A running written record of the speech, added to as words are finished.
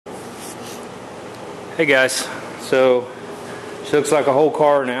Hey guys, so this looks like a whole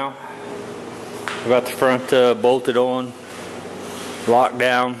car now. I got the front bolted on, locked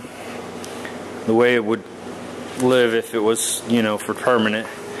down, the way it would live if it was, you know, for permanent.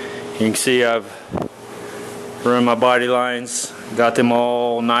 You can see I've run my body lines, got them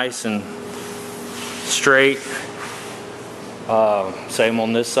all nice and straight. Same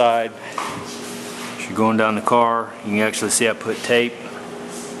on this side. As you're going down the car, you can actually see I put tape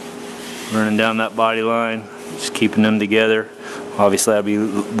running down that body line, just keeping them together. Obviously I'll be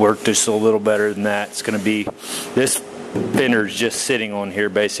worked just a little better than that. It's going to be, this fender's just sitting on here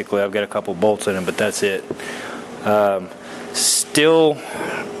basically. I've got a couple bolts in it, but that's it. Still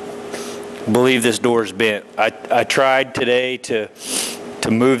believe this door's bent. I tried today to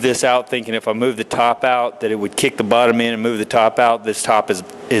move this out, thinking if I move the top out that it would kick the bottom in, and move the top out, this top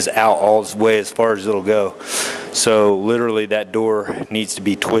is out all the way as far as it'll go. So literally that door needs to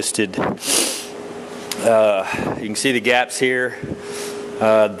be twisted. You can see the gaps here.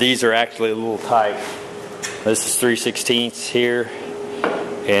 These are actually a little tight. This is 3/16 here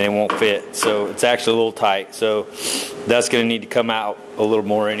and it won't fit, so it's actually a little tight, so that's going to need to come out a little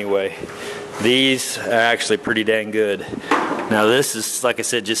more anyway. These are actually pretty dang good. Now this is, like I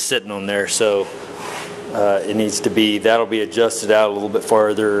said, just sitting on there, so it needs to be, that'll be adjusted out a little bit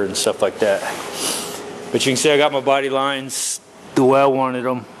farther and stuff like that. But you can see I got my body lines the way I wanted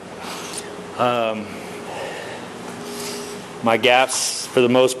them. My gaps, for the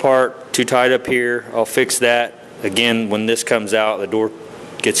most part, too tight up here. I'll fix that. Again, when this comes out, the door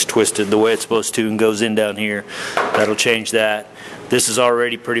gets twisted the way it's supposed to and goes in down here. That'll change that. This is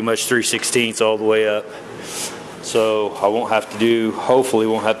already pretty much 3/16 all the way up. So I won't have to do, hopefully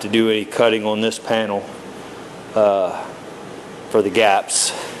won't have to do any cutting on this panel for the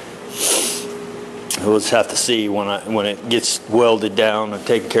gaps. We'll just have to see when it gets welded down and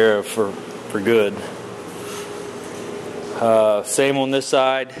taken care of for good. Same on this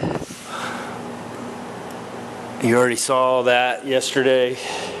side. You already saw that yesterday.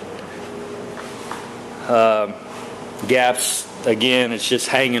 Gaps, again, it's just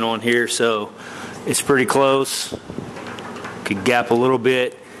hanging on here, so it's pretty close. Could gap a little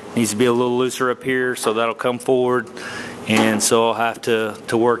bit. Needs to be a little looser up here, so that'll come forward. And so I'll have to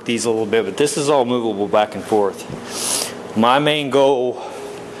work these a little bit, but this is all movable back and forth. My main goal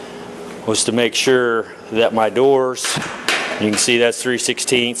was to make sure that my doors, you can see that's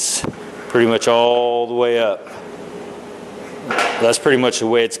 3/16 pretty much all the way up. That's pretty much the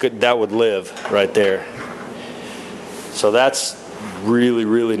way it's good, that would live right there. So that's really,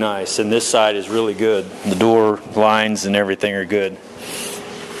 really nice, and this side is really good. The door lines and everything are good.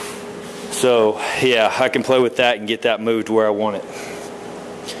 So yeah, I can play with that and get that moved where I want it.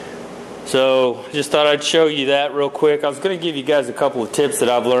 So just thought I'd show you that real quick. I was going to give you guys a couple of tips that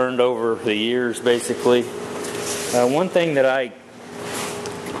I've learned over the years basically. One thing that I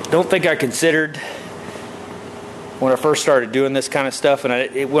don't think I considered when I first started doing this kind of stuff,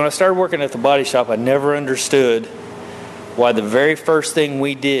 and when I started working at the body shop, I never understood why the very first thing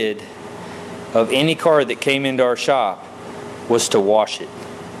we did of any car that came into our shop was to wash it.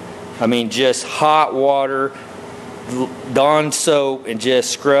 I mean, just hot water, Dawn soap, and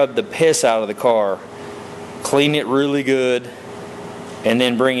just scrub the piss out of the car, clean it really good, and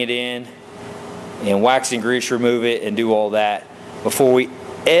then bring it in and wax and grease remove it and do all that before we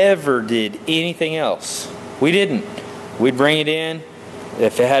ever did anything else. We didn't. We'd bring it in.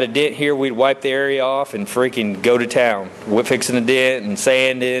 If it had a dent here, we'd wipe the area off and freaking go to town. We're fixing the dent and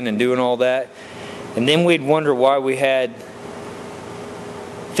sanding and doing all that. And then we'd wonder why we had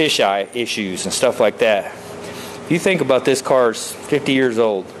fisheye issues and stuff like that. If you think about this car's 50 years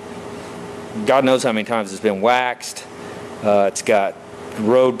old. God knows how many times it's been waxed. It's got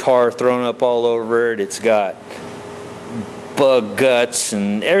road tar thrown up all over it. It's got bug guts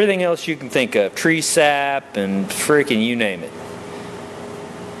and everything else you can think of. Tree sap and freaking you name it.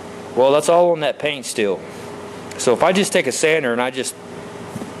 Well, that's all on that paint still. So if I just take a sander and I just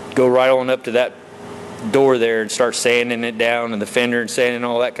go right on up to that door there and start sanding it down and the fender and sanding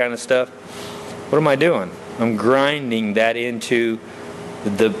all that kind of stuff, what am I doing? I'm grinding that into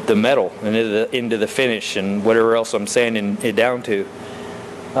the metal and into the finish and whatever else I'm sanding it down to.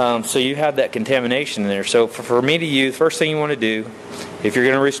 So you have that contamination in there. So for me to use, first thing you want to do if you're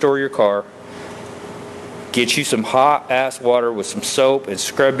going to restore your car, get you some hot ass water with some soap and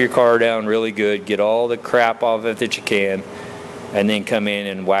scrub your car down really good. Get all the crap off it that you can, and then come in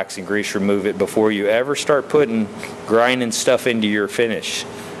and wax and grease remove it before you ever start grinding stuff into your finish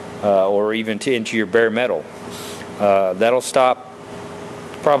or even into your bare metal. That'll stop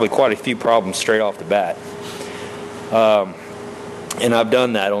probably quite a few problems straight off the bat. And I've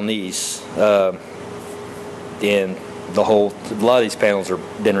done that on these. and a lot of these panels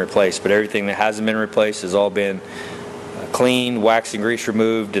have been replaced, but everything that hasn't been replaced has all been cleaned, wax and grease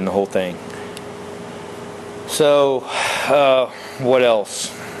removed, and the whole thing. So what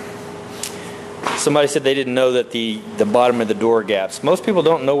else? Somebody said they didn't know that the bottom of the door gaps. Most people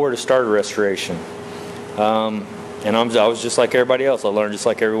don't know where to start a restoration. And I was just like everybody else. I learned just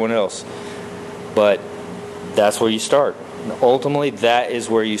like everyone else. But that's where you start. Ultimately, that is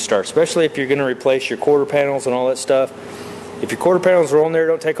where you start, especially if you're going to replace your quarter panels and all that stuff. If your quarter panels are on there,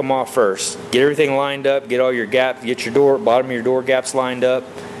 don't take them off first. Get everything lined up, get all your gaps, get your bottom of your door gaps lined up,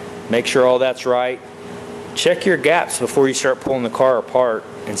 make sure all that's right. Check your gaps before you start pulling the car apart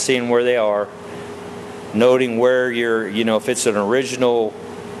and seeing where they are, noting where if it's an original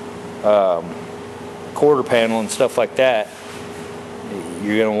quarter panel and stuff like that,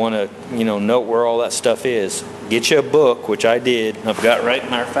 you're going to want to note where all that stuff is. Get you a book, which I did. I've got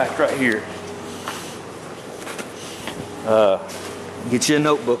matter of fact right here. Get you a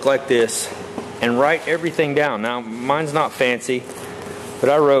notebook like this and write everything down. Now mine's not fancy, but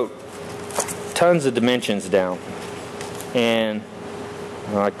I wrote tons of dimensions down, and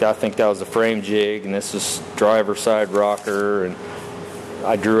I think that was a frame jig, and this is driver side rocker, and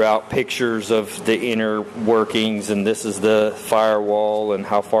I drew out pictures of the inner workings, and this is the firewall and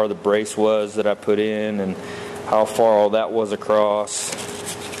how far the brace was that I put in and how far all that was across.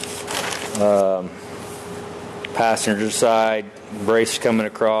 Passenger side brace coming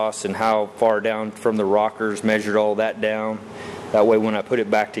across and how far down from the rockers, measured all that down. That way when I put it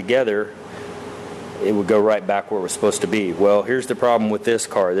back together, it would go right back where it was supposed to be. Well, here's the problem with this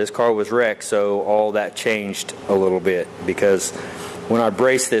car. This car was wrecked, so all that changed a little bit, because when I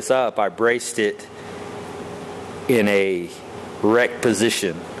braced this up, I braced it in a wrecked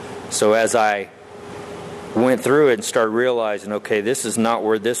position. So as I went through it and started realizing, okay, this is not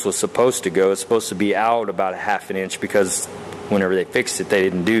where this was supposed to go. It's supposed to be out about a half an inch, because whenever they fixed it, they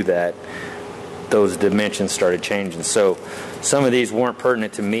didn't do that. Those dimensions started changing. So some of these weren't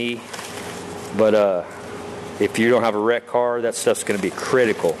pertinent to me, but if you don't have a wrecked car, that stuff's going to be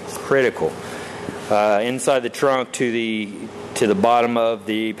critical. Inside the trunk to the bottom of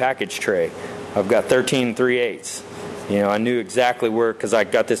the package tray, I've got 13 3/8. I knew exactly where, because I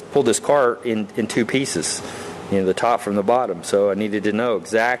pulled this car in two pieces, the top from the bottom. So I needed to know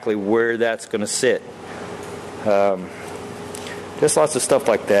exactly where that's going to sit. Just lots of stuff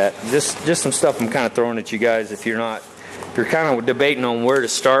like that. Just some stuff I'm kind of throwing at you guys. If you're kind of debating on where to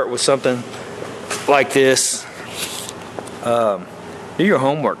start with something like this, do your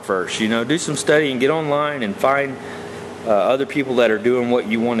homework first. Do some study and get online and find other people that are doing what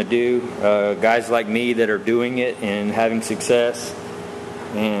you want to do, guys like me that are doing it and having success,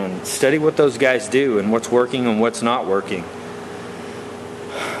 and study what those guys do and what's working and what's not working.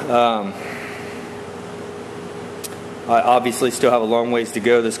 I obviously still have a long ways to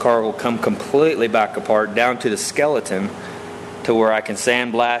go. This car will come completely back apart down to the skeleton, to where I can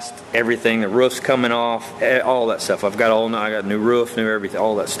sandblast everything. The roof's coming off, all that stuff. I got new roof, new everything,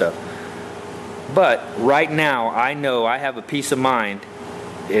 all that stuff. But right now, I know I have a peace of mind.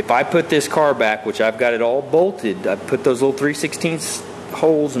 If I put this car back, which I've got it all bolted, I put those little 3/16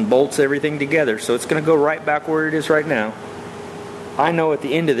 holes and bolts everything together, so it's going to go right back where it is right now. I know at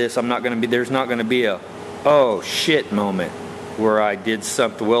the end of this, there's not going to be a oh shit moment where I did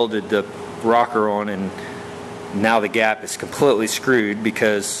something, welded the rocker on, and now the gap is completely screwed,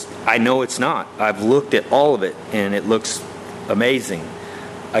 because I know it's not. I've looked at all of it and it looks amazing.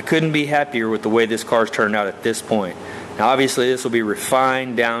 I couldn't be happier with the way this car's turned out at this point. Now obviously this will be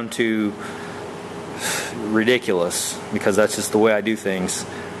refined down to ridiculous, because that's just the way I do things.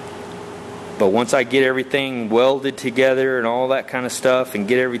 But once I get everything welded together and all that kind of stuff, and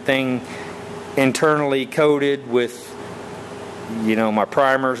get everything internally coated with my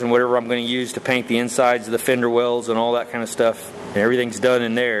primers and whatever I'm going to use to paint the insides of the fender wells and all that kind of stuff, and everything's done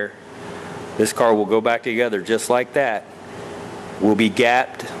in there, this car will go back together just like that. Will be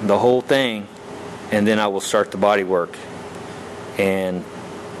gapped, the whole thing, and then I will start the body work and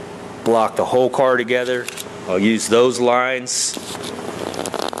block the whole car together. I'll use those lines.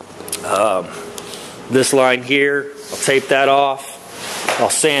 This line here, I'll tape that off. I'll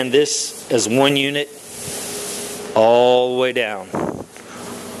sand this as one unit all the way down.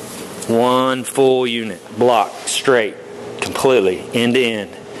 One full unit, block straight, completely, end to end.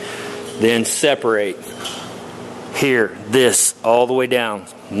 Then separate. Here, this, all the way down.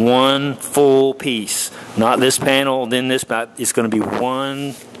 One full piece. Not this panel, then this, it's going to be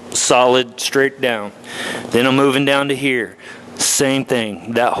one solid straight down. Then I'm moving down to here. Same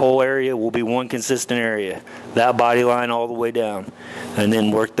thing. That whole area will be one consistent area. That body line all the way down. And then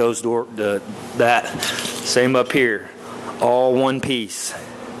work that Same up here. All one piece.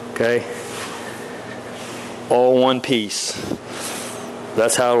 Okay? All one piece.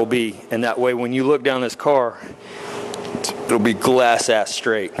 That's how it'll be. And that way when you look down this car, it'll be glass ass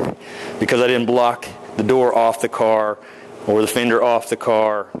straight. Because I didn't block the door off the car or the fender off the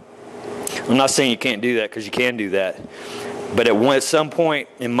car. I'm not saying you can't do that, because you can do that. But at some point,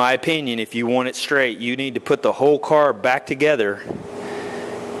 in my opinion, if you want it straight, you need to put the whole car back together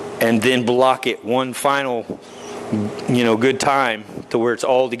and then block it one final, good time to where it's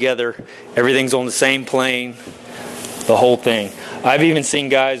all together. Everything's on the same plane, the whole thing. I've even seen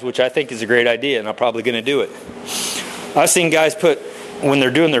guys, which I think is a great idea, and I'm probably going to do it. I've seen guys put, when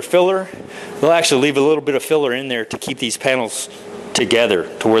they're doing their filler, they'll actually leave a little bit of filler in there to keep these panels together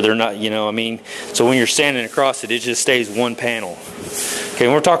to where they're not, so when you're sanding across it, it just stays one panel. Okay,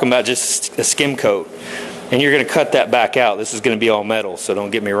 and we're talking about just a skim coat, and you're going to cut that back out. This is going to be all metal, so don't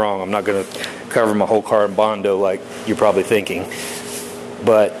get me wrong. I'm not going to cover my whole car in Bondo like you're probably thinking.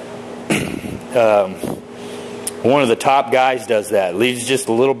 But one of the top guys does that. Leaves just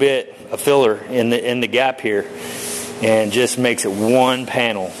a little bit of filler in the gap here, and just makes it one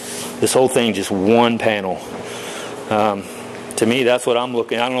panel. This whole thing just one panel. To me, that's what I'm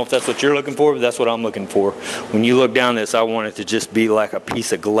looking. I don't know if that's what you're looking for, but that's what I'm looking for. When you look down this, I want it to just be like a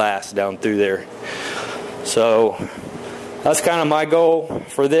piece of glass down through there. So that's kind of my goal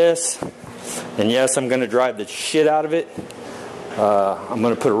for this. And yes, I'm going to drive the shit out of it. I'm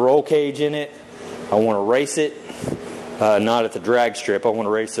going to put a roll cage in it. I want to race it, not at the drag strip. I want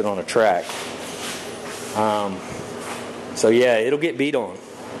to race it on a track. So yeah, it'll get beat on.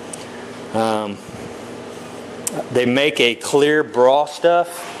 They make a clear bra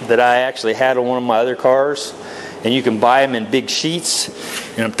stuff that I actually had on one of my other cars, and you can buy them in big sheets.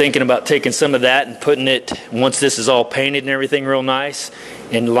 And I'm thinking about taking some of that and putting it, once this is all painted and everything real nice,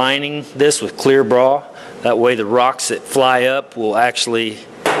 and lining this with clear bra. That way the rocks that fly up will actually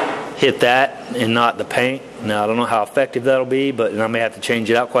hit that and not the paint. Now I don't know how effective that'll be, but I may have to change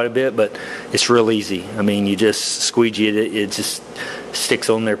it out quite a bit, but it's real easy. I mean, you just squeegee it, it just sticks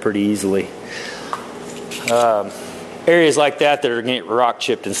on there pretty easily. Areas like that are getting rock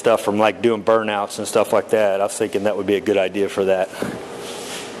chipped and stuff from like doing burnouts and stuff like that. I was thinking that would be a good idea for that.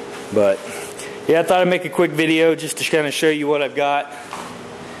 But yeah, I thought I'd make a quick video just to kind of show you what I've got,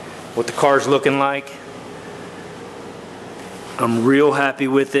 what the car's looking like. I'm real happy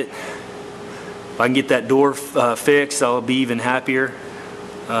with it. If I can get that door fixed, I'll be even happier.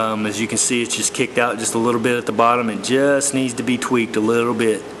 As you can see, it's just kicked out just a little bit at the bottom. It just needs to be tweaked a little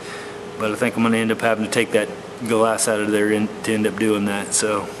bit. But I think I'm going to end up having to take that glass out of there to end up doing that.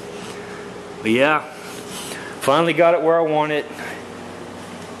 So, but yeah, finally got it where I want it.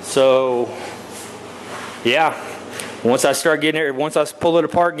 So, yeah, once I start getting it, once I pull it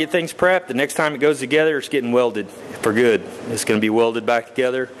apart and get things prepped, the next time it goes together, it's getting welded for good. It's going to be welded back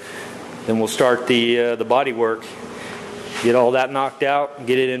together. Then we'll start the body work. Get all that knocked out,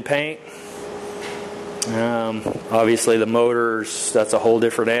 get it in paint. Obviously the motors, that's a whole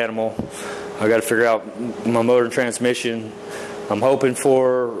different animal. I got to figure out my motor and transmission. I'm hoping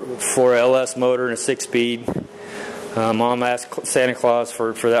for a LS motor and a 6-speed. Mom asked Santa Claus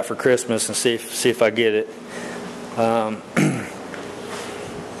for that for Christmas, and see if I get it.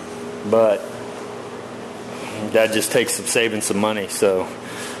 But that just takes saving some money, so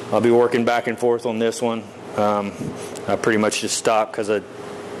I'll be working back and forth on this one. I pretty much just stopped because I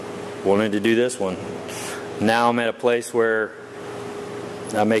wanted to do this one. Now I'm at a place where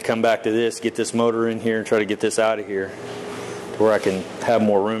I may come back to this, get this motor in here and try to get this out of here to where I can have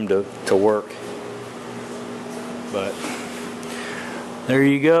more room to work. But there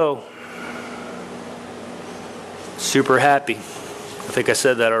you go. Super happy. I think I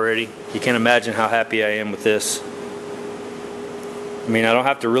said that already. You can't imagine how happy I am with this. I mean, I don't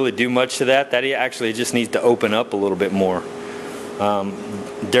have to really do much to that. That actually just needs to open up a little bit more.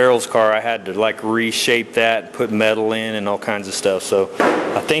 Daryl's car, I had to like reshape that, put metal in and all kinds of stuff. So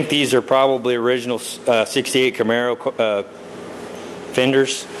I think these are probably original 68 Camaro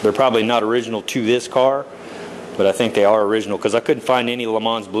fenders. They're probably not original to this car, but I think they are original because I couldn't find any Le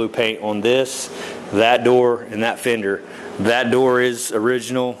Mans blue paint on this, that door, and that fender. That door is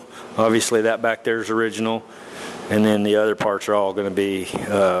original. Obviously that back there is original. And then the other parts are all going to be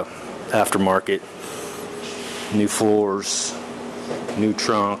aftermarket. New floors, new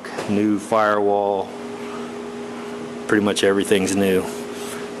trunk, new firewall. Pretty much everything's new.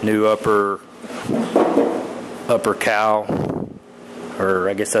 New upper cow, or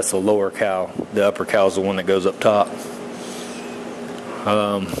I guess that's the lower cow. The upper cow is the one that goes up top.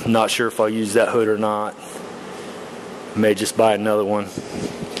 Not sure if I'll use that hood or not. May just buy another one.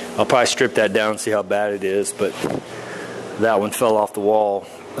 I'll probably strip that down and see how bad it is, but that one fell off the wall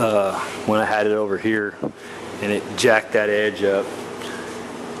when I had it over here, and it jacked that edge up.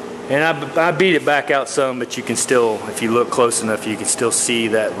 And I beat it back out some, but you can still, if you look close enough, you can still see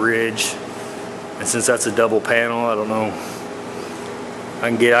that ridge. And since that's a double panel, I don't know,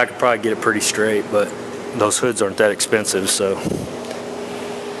 I could probably get it pretty straight, but those hoods aren't that expensive, so.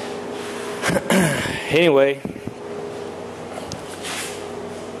 Anyway,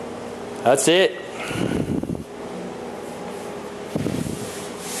 that's it.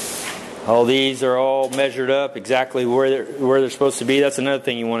 All these are all measured up exactly where they're supposed to be. That's another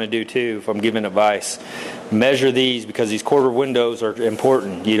thing you want to do too, if I'm giving advice. Measure these, because these quarter windows are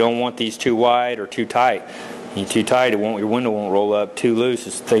important. You don't want these too wide or too tight. You're too tight, your window won't roll up. Too loose,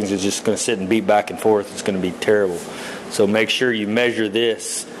 things are just going to sit and beat back and forth. It's going to be terrible. So make sure you measure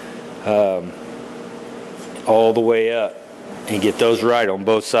this all the way up and get those right on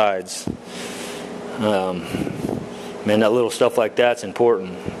both sides. Man, that little stuff like that's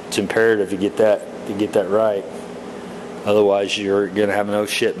important. It's imperative to get that right. Otherwise, you're gonna have no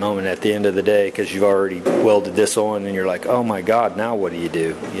shit moment at the end of the day, because you've already welded this on, and you're like, oh my god, now what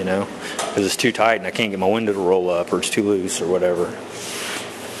do? You know, because it's too tight and I can't get my window to roll up, or it's too loose, or whatever.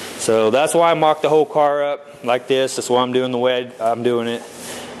 So that's why I mocked the whole car up like this. That's why I'm doing the way I'm doing it.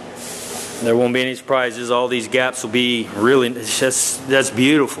 There won't be any surprises. All these gaps will be really, it's just, that's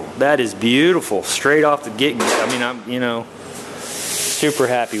beautiful. That is beautiful. Straight off the get-go. I mean, I'm, you know, super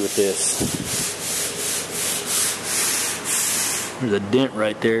happy with this. There's a dent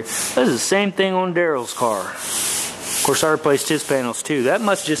right there. That's the same thing on Daryl's car. Of course, I replaced his panels too. That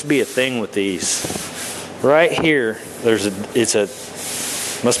must just be a thing with these. Right here,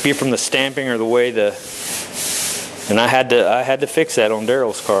 must be from the stamping or the way and I had to fix that on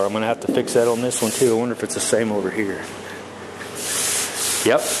Daryl's car. I'm gonna have to fix that on this one too. I wonder if it's the same over here.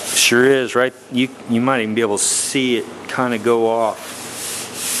 Yep, sure is. Right, you might even be able to see it kind of go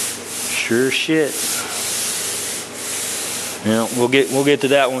off. Sure shit. Yeah, we'll get to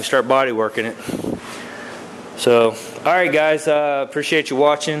that when we start body working it. So, all right, guys, appreciate you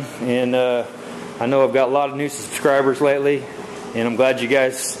watching, and I know I've got a lot of new subscribers lately, and I'm glad you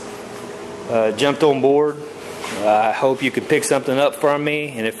guys jumped on board. I hope you could pick something up from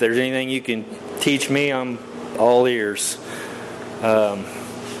me, and if there's anything you can teach me, I'm all ears. Like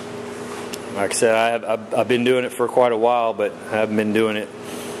I said, I've been doing it for quite a while, but I haven't been doing it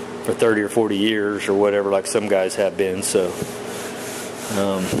for 30 or 40 years or whatever, like some guys have been. So,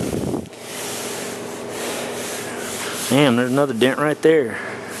 damn, there's another dent right there.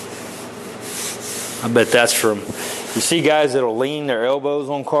 I bet that's from, you see guys that'll lean their elbows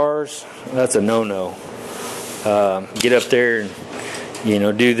on cars? That's a no-no. Get up there and, you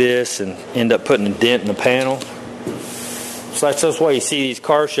know, do this and end up putting a dent in the panel. So that's why you see these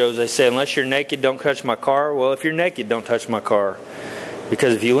car shows. They say, unless you're naked, don't touch my car. Well, if you're naked, don't touch my car.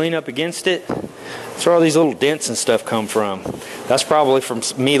 Because if you lean up against it, that's where all these little dents and stuff come from. That's probably from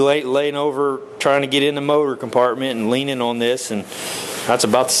me laying over trying to get in the motor compartment and leaning on this, and that's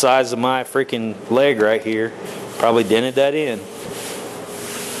about the size of my freaking leg right here. Probably dented that in.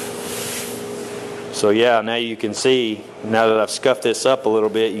 So yeah, now you can see, now that I've scuffed this up a little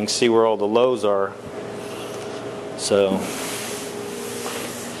bit, you can see where all the lows are. So,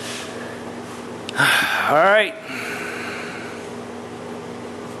 all right.